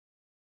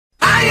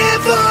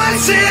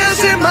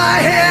voices in my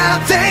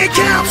head, they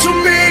counsel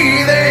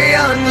me, they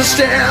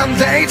understand,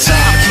 they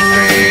talk to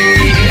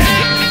me.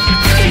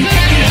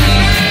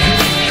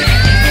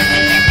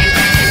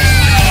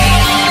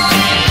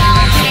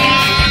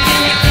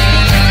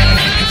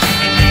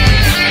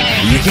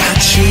 You got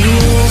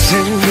tools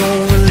in your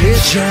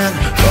religion,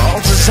 all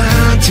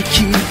designed to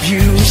keep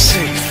you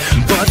safe.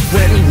 But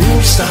when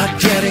rules start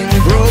getting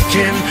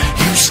broken,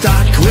 you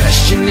start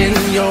questioning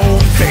your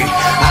faith.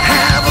 I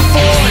have a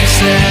voice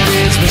that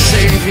is my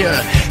savior,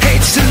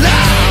 hates to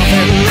love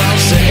and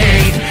loves to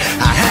hate.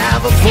 I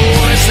have a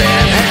voice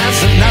that has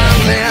the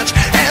knowledge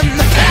and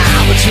the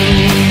power to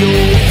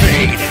your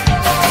fate.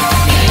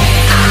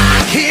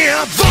 I hear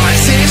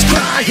voices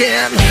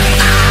crying,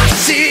 I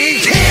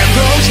see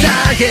heroes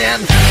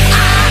dying,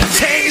 I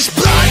taste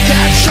blood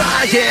that's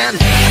trying,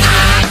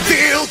 I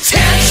feel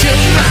tension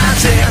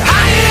rising.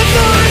 I hear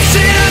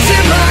voices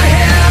in my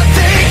head,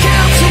 they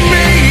counsel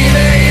me,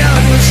 they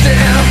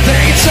understand,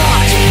 they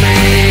talk to me,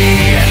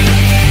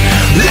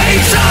 they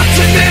talk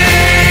to me,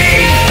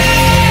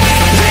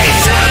 they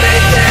tell me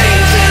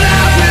things that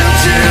I will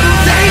do,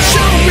 they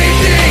show me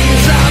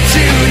things I'll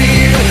do to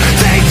you,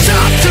 they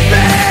talk to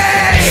me,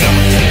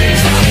 they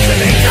talk to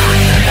me,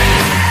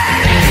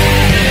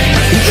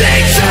 they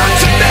talk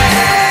to me,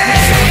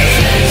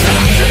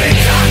 talk to me,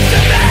 talk to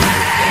me.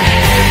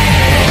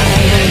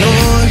 All the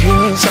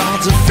lawyers are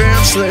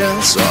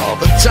defenseless, all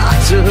the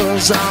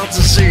doctors are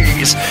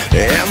disease,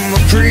 and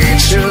the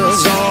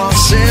preachers are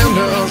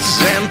sinners,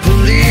 and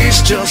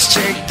police just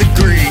take the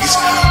grease.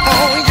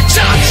 All your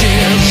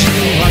judges,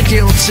 you are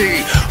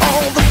guilty,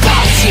 all the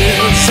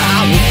bosses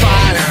are on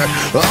fire,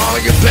 all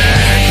your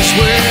bankers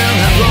will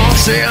have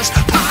losses,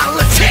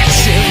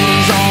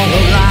 politicians all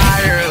are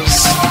liars.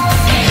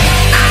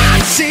 I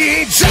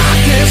see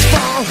darkness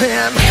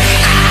falling,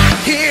 I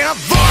hear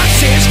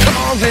voices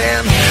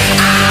calling,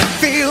 I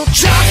feel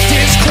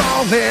justice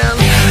crawling,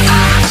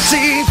 I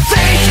see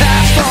faith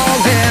has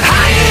fallen.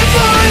 I hear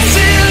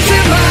voices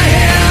in my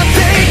head,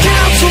 they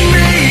counsel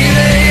me,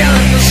 they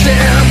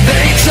understand,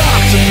 they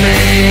talk to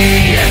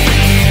me,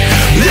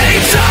 they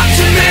talk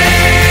to me,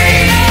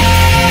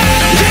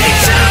 they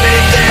tell me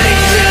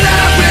things that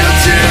I will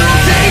do,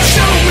 they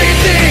show me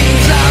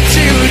things I'll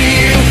do to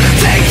you,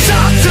 they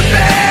talk to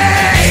me.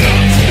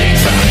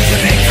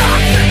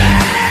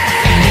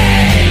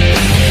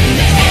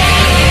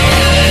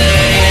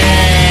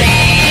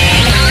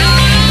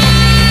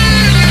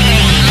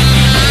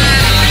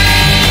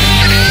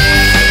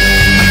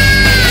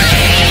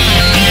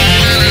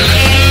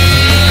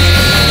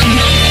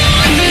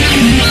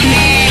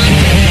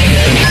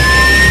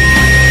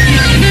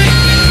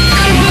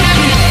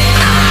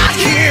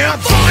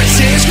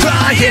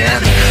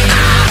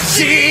 I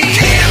see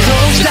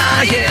heroes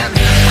dying,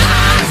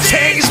 I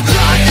taste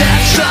blood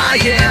that's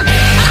trying,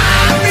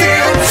 I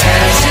feel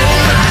tension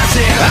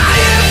rising. I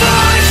hear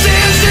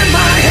voices in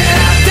my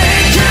head,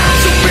 they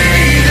counsel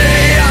me,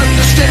 they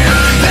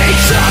understand, they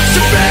talk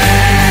to me,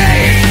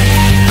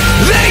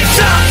 they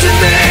talk to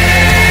me,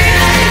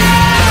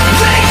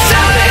 they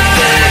tell me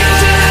things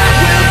that I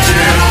will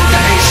do,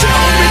 they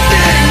show me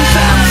things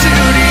I'll do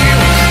to you,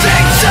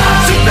 they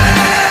talk to me,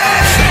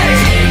 they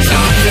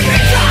talk to me,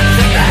 talk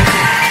to me.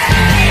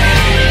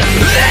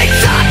 They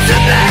talk to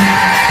me.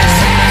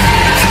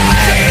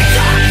 They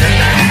talk to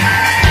me.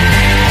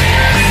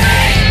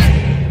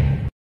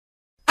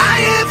 I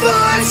hear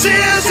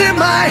voices in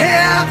my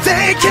head,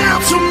 they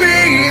counsel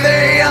me,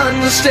 they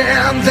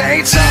understand,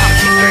 they talk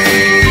to me.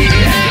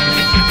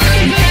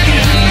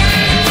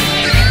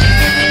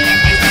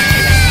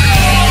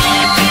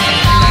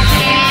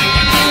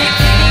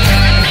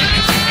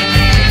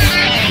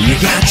 You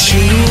got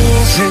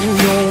tools in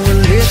your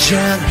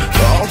religion,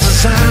 all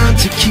designed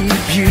to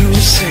keep you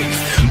safe.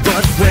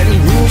 But when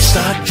rules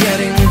start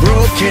getting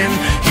broken,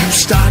 you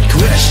start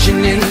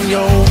questioning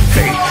your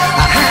faith.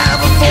 I have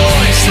a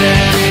voice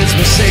that is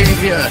my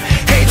savior,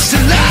 hates to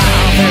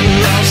love and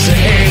loves to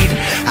hate.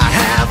 I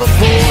have a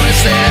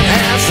voice that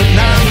has the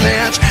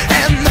knowledge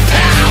and the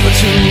power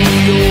to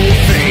your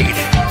fate.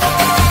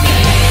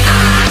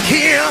 I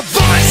hear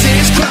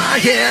voices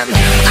crying,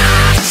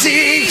 I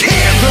see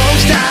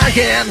heroes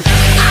dying,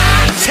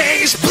 I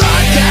taste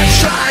blood that's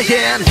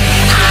trying,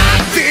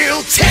 I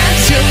feel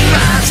tension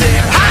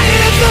rising. I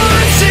hear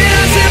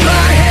voices in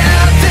my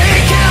head, they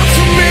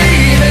counsel me,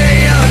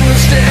 they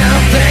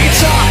understand, they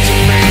talk to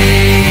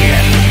me,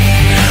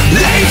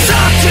 they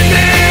talk to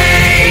me,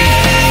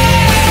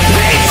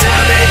 they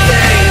tell me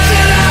things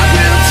that I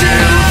will do,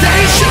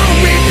 they show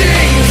me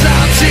things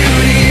I'll do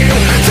to you,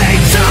 they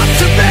talk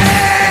to me,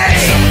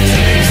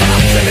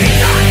 talk to me,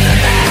 talk to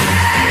me,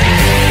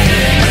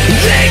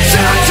 they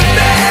talk to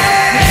me.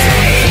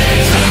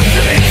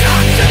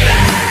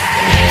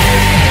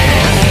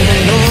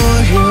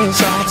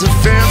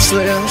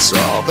 Defenseless,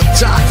 all the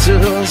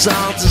doctors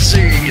are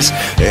disease,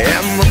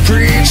 and the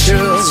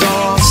preachers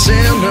are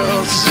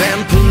sinners,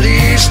 and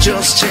police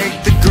just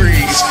take the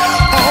grease.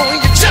 All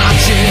your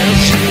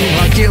judges, you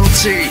are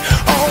guilty,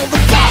 all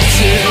the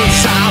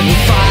bosses are on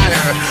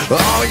fire,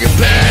 all your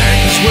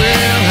bankers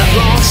will have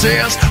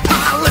losses,